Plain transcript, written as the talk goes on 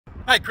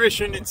Hi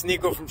Christian, it's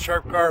Nico from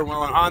Sharp Car,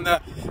 Welland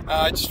Honda.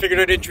 I just figured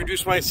I'd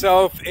introduce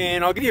myself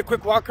and I'll give you a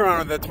quick walk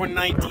around of the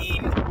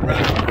 2019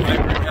 RAV4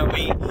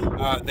 Hybrid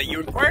LE that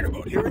you inquired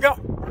about. Here we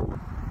go.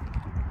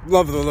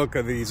 Love the look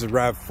of these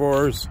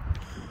RAV4s.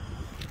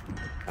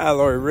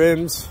 Alloy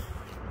rims,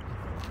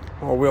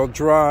 all-wheel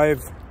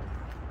drive,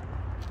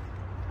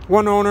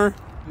 one owner,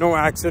 no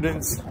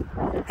accidents,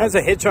 has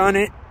a hitch on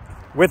it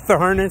with the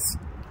harness.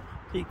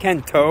 You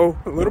can tow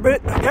a little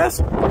bit, I guess.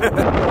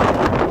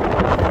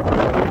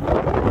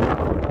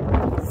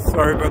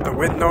 Sorry about the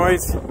wind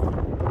noise.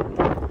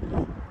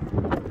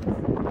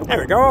 There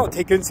we go, I'll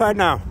take you inside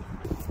now.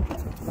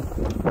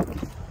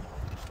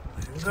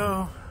 There we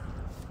go.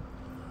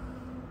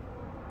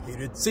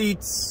 Heated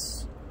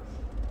seats.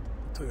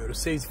 Toyota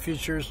safety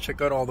features, check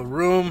out all the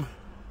room.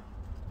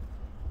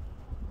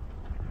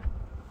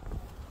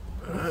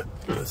 Alright,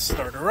 let's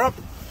start her up.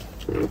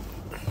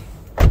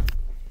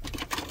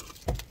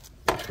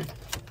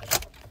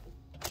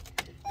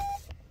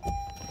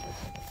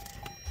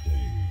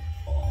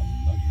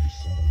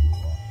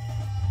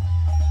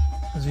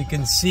 As you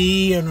can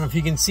see, I don't know if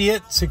you can see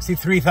it,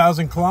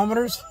 63,000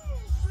 kilometers.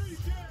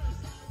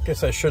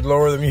 Guess I should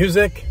lower the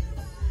music.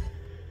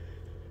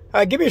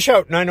 Give me a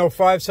shout,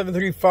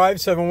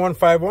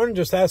 905-735-7151.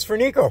 Just ask for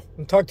Nico.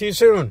 I'll talk to you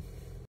soon.